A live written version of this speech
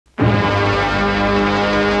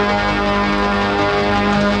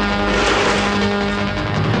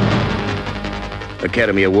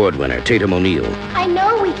Academy Award winner Tatum O'Neal. I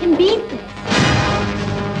know we can beat this.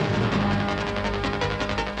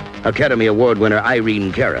 Academy Award winner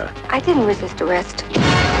Irene Cara. I didn't resist arrest.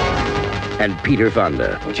 And Peter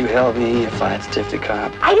Fonda. Would you help me if I stiff the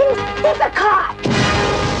cop? I didn't stiff a cop!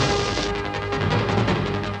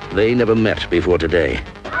 They never met before today.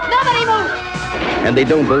 Nobody move! And they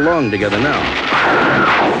don't belong together now.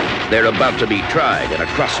 They're about to be tried in a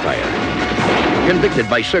crossfire. Convicted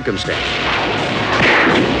by circumstance.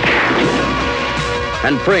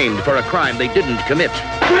 And framed for a crime they didn't commit.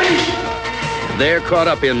 They're caught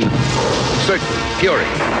up in certain fury.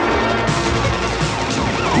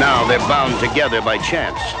 Now they're bound together by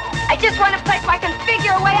chance. I just want a place where I can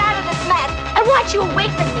figure a way out of this mess. I want you away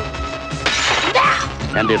from me.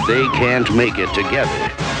 Now! And if they can't make it together,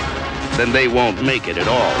 then they won't make it at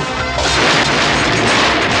all.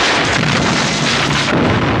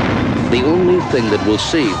 The only thing that will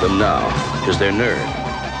save them now is their nerve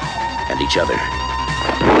and each other.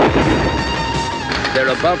 They're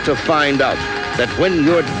about to find out that when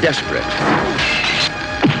you're desperate,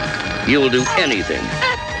 you'll do anything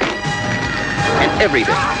and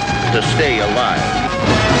everything to stay alive.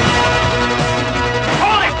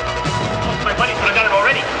 Hold it! Most of my buddies would have done it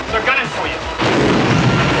already. They're gunning for you.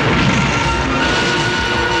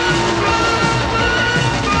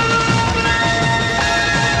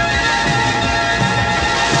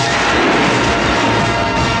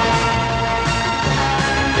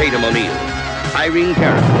 Tatum O'Neal, Irene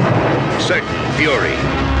Cara, Certain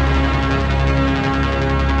Fury.